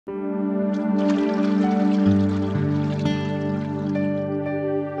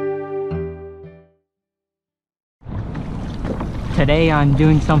Today I'm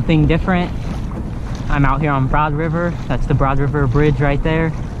doing something different. I'm out here on Broad River. That's the Broad River Bridge right there.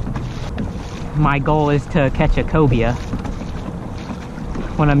 My goal is to catch a cobia.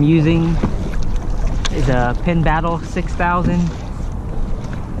 What I'm using is a Pin Battle 6000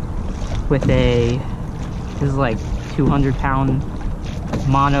 with this is like 200-pound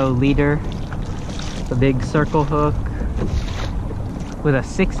mono leader, a big circle hook with a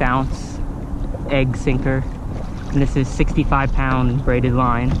 6-ounce egg sinker. And this is 65-pound braided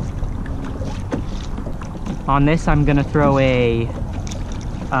line. On this, I'm gonna throw a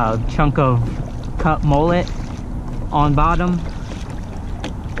chunk of cut mullet on bottom,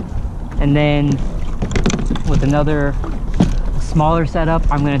 and then with another smaller setup,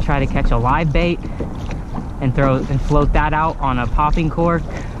 I'm gonna try to catch a live bait and float that out on a popping cork,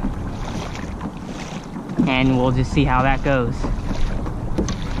 and we'll just see how that goes.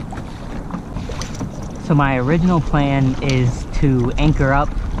 So my original plan is to anchor up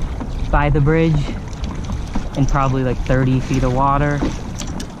by the bridge in probably like 30 feet of water.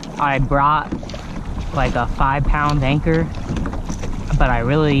 I brought like a 5-pound anchor, but I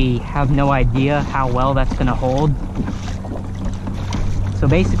really have no idea how well that's gonna hold. So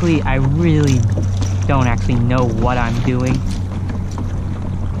basically, I really don't actually know what I'm doing.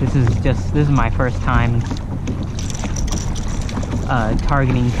 This is my first time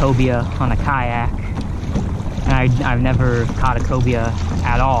targeting cobia on a kayak. And I've never caught a cobia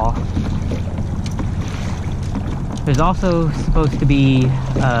at all. There's also supposed to be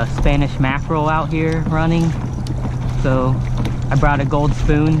a Spanish mackerel out here running, so I brought a gold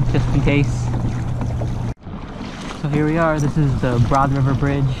spoon just in case. So here we are. This is the Broad River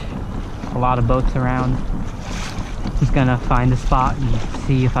Bridge. A lot of boats around. Just gonna find a spot and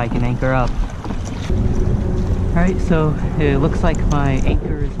see if I can anchor up. Alright, so it looks like my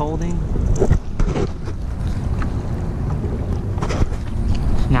anchor is holding.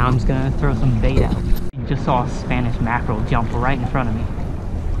 Now I'm just gonna throw some bait out. I just saw a Spanish mackerel jump right in front of me.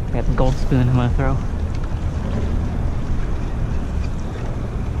 I got the gold spoon I'm gonna throw.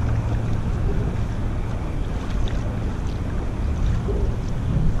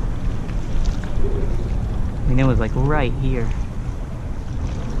 I mean, it was like right here.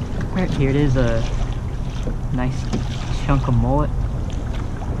 Right here it is, a nice chunk of mullet.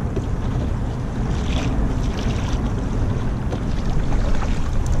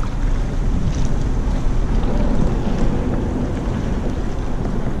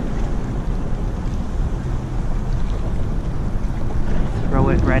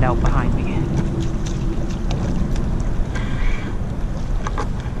 Right out behind me,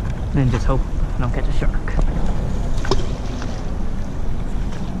 and just hope I don't catch a shark.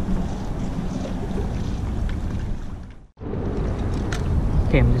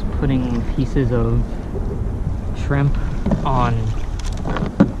 Okay, I'm just putting pieces of shrimp on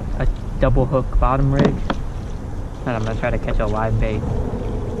a double hook bottom rig, and I'm gonna try to catch a live bait.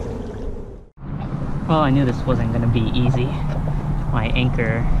 Well, I knew this wasn't gonna be easy. My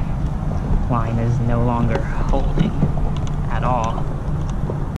anchor line is no longer holding at all.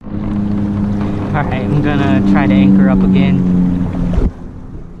 Alright, I'm gonna try to anchor up again.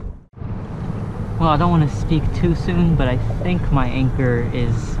 Well, I don't want to speak too soon, but I think my anchor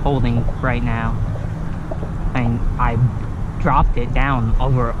is holding right now. I dropped it down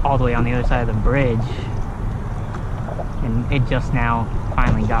over all the way on the other side of the bridge, and it just now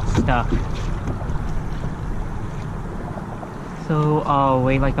finally got stuck. So I'll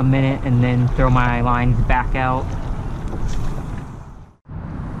wait like a minute and then throw my lines back out.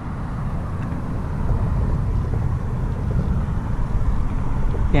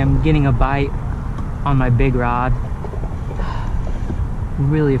 Yeah, I'm getting a bite on my big rod. I'm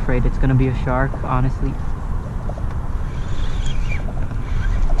really afraid it's gonna be a shark, honestly.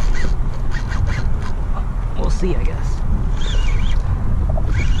 We'll see, I guess.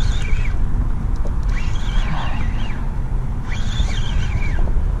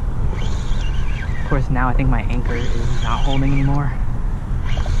 Of course, now I think my anchor is not holding anymore.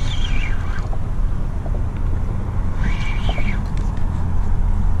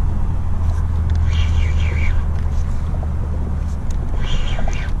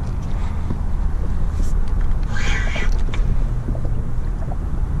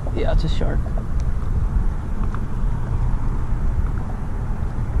 Yeah, it's a shark.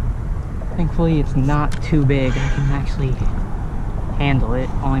 Thankfully, it's not too big. I can actually handle it.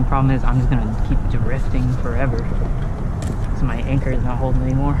 Only problem is I'm just gonna keep drifting forever, so my anchor is not holding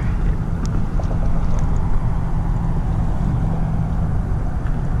anymore.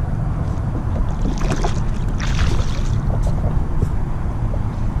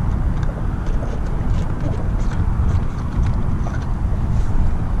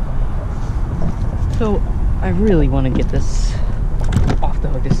 really want to get this off the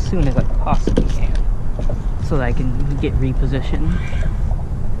hook as soon as I possibly can so that I can get repositioned.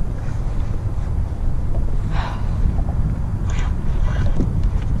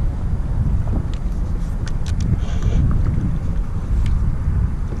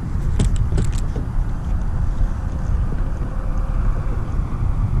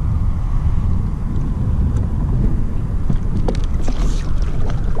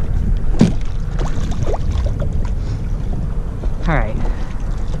 Alright,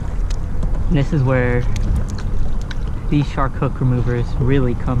 this is where these shark hook removers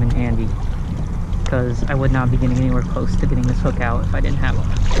really come in handy, because I would not be getting anywhere close to getting this hook out if I didn't have them.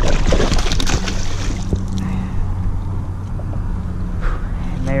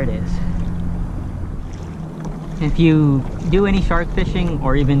 And there it is. If you do any shark fishing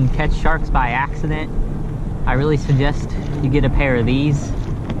or even catch sharks by accident, I really suggest you get a pair of these.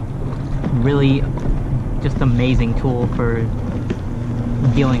 Really just amazing tool for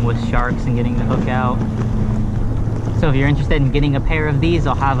dealing with sharks and getting the hook out. So if you're interested in getting a pair of these,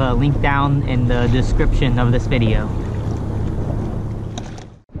 I'll have a link down in the description of this video.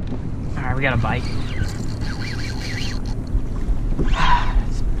 Alright, we got a bite.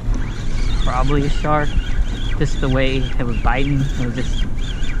 It's probably a shark. Just the way it was biting, it was just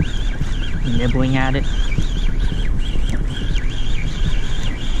nibbling at it.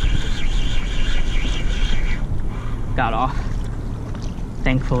 Got off.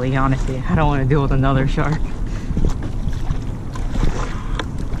 Thankfully, honestly, I don't want to deal with another shark.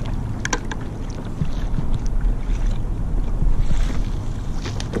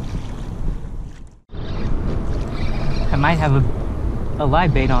 I might have a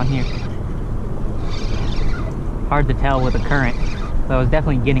live bait on here. Hard to tell with the current, but I was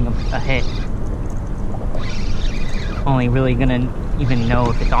definitely getting a hit. Only really gonna even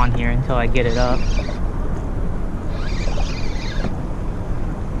know if it's on here until I get it up.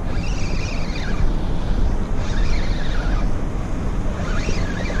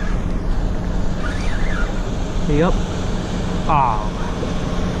 Yep. Oh.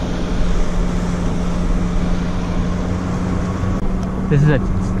 This is a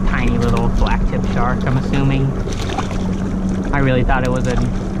tiny little black tip shark, I'm assuming. I really thought it was a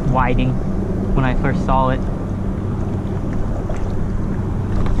whiting when I first saw it.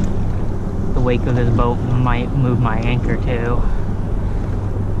 The wake of this boat might move my anchor too.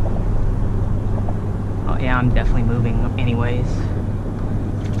 Oh yeah, I'm definitely moving anyways.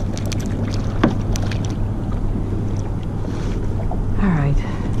 Alright,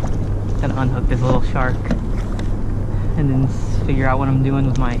 gotta unhook this little shark and then figure out what I'm doing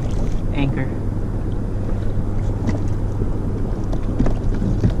with my anchor.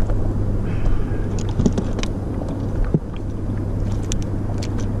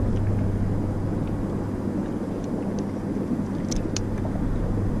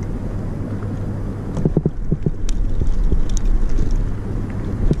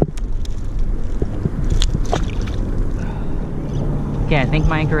 Okay, I think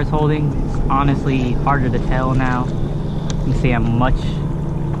my anchor is holding. It's honestly harder to tell now. You can see I'm much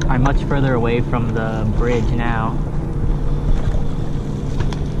further away from the bridge now.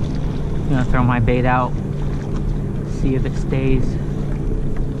 I'm gonna throw my bait out, see if it stays.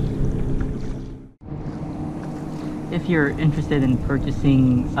 If you're interested in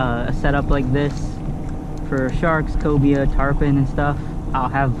purchasing a setup like this for sharks, cobia, tarpon and stuff, I'll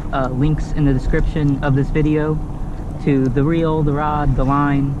have links in the description of this video to the reel, the rod, the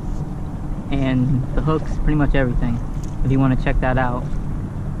line, and the hooks, pretty much everything, if you want to check that out.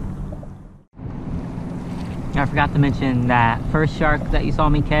 I forgot to mention that first shark that you saw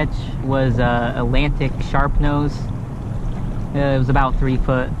me catch was Atlantic sharp nose. It was about 3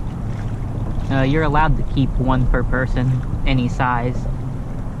 foot. You're allowed to keep one per person, any size.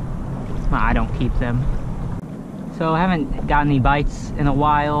 Well, I don't keep them. So I haven't got any bites in a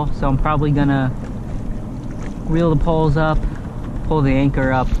while, so I'm probably gonna reel the poles up, pull the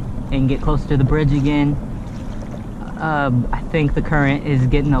anchor up, and get close to the bridge again. I think the current is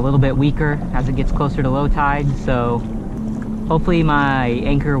getting a little bit weaker as it gets closer to low tide, so hopefully my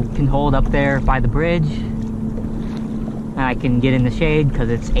anchor can hold up there by the bridge. I can get in the shade because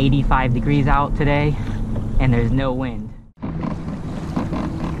it's 85 degrees out today and there's no wind.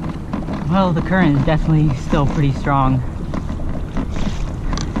 Well, the current is definitely still pretty strong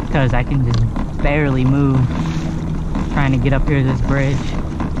because I can just barely move trying to get up here to this bridge.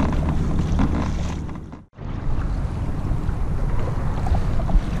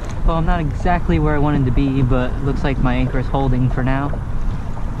 Well, I'm not exactly where I wanted to be, but it looks like my anchor is holding for now.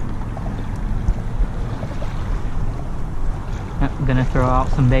 I'm gonna throw out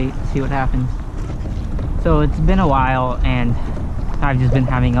some bait, see what happens. So it's been a while and I've just been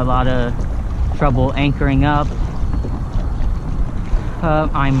having a lot of trouble anchoring up.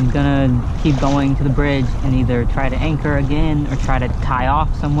 I'm gonna keep going to the bridge and either try to anchor again or try to tie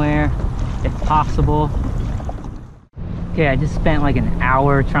off somewhere if possible. Okay, I just spent like an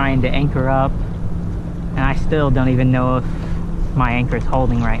hour trying to anchor up and I still don't even know if my anchor is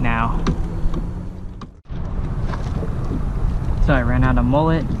holding right now. So I ran out of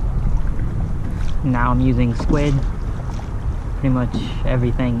mullet. Now I'm using squid. Pretty much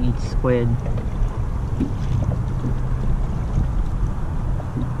everything eats squid.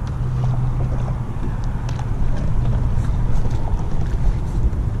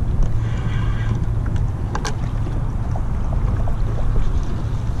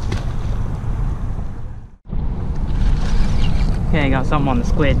 Okay, I got something on the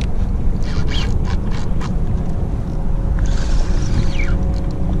squid.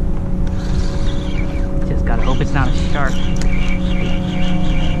 Just gotta hope it's not a shark.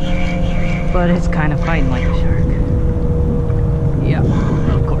 But it's kind of fighting like a shark. Yeah,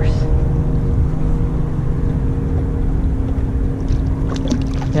 of course.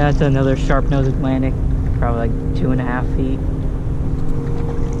 Yeah, it's another sharp-nosed Atlantic, probably like 2.5 feet.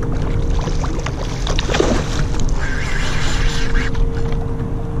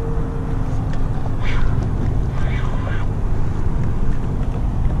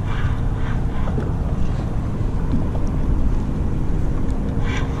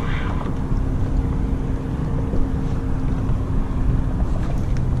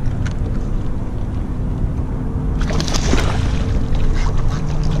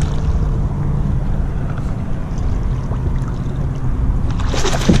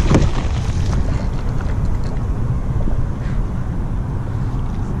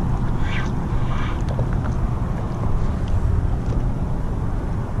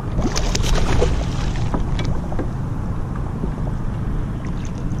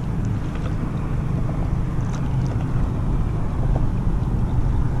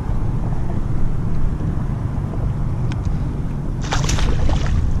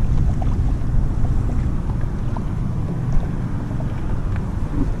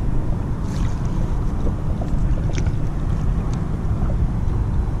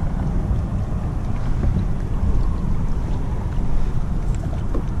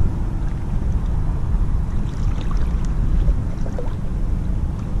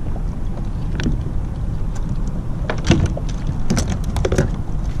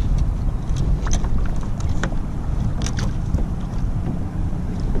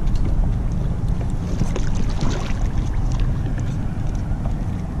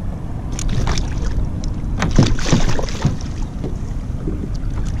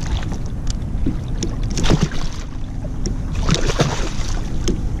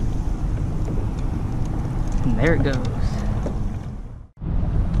 And there it goes.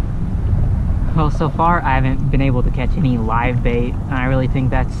 Well, so far I haven't been able to catch any live bait, and I really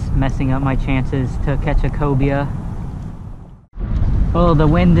think that's messing up my chances to catch a cobia. Well, the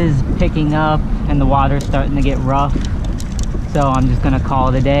wind is picking up and the water's starting to get rough, so I'm just gonna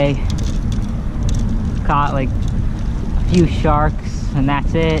call it a day. Caught like a few sharks and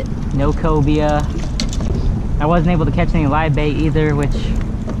that's it. No cobia. I wasn't able to catch any live bait either, which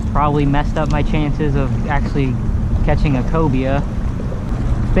probably messed up my chances of actually catching a cobia.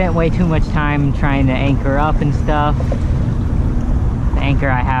 Spent way too much time trying to anchor up and stuff. The anchor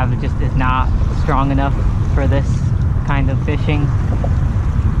I have just is not strong enough for this kind of fishing.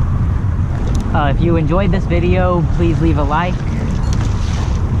 If you enjoyed this video, please leave a like.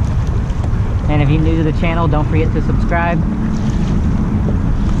 And if you're new to the channel, don't forget to subscribe.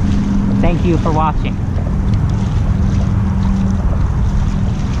 Thank you for watching.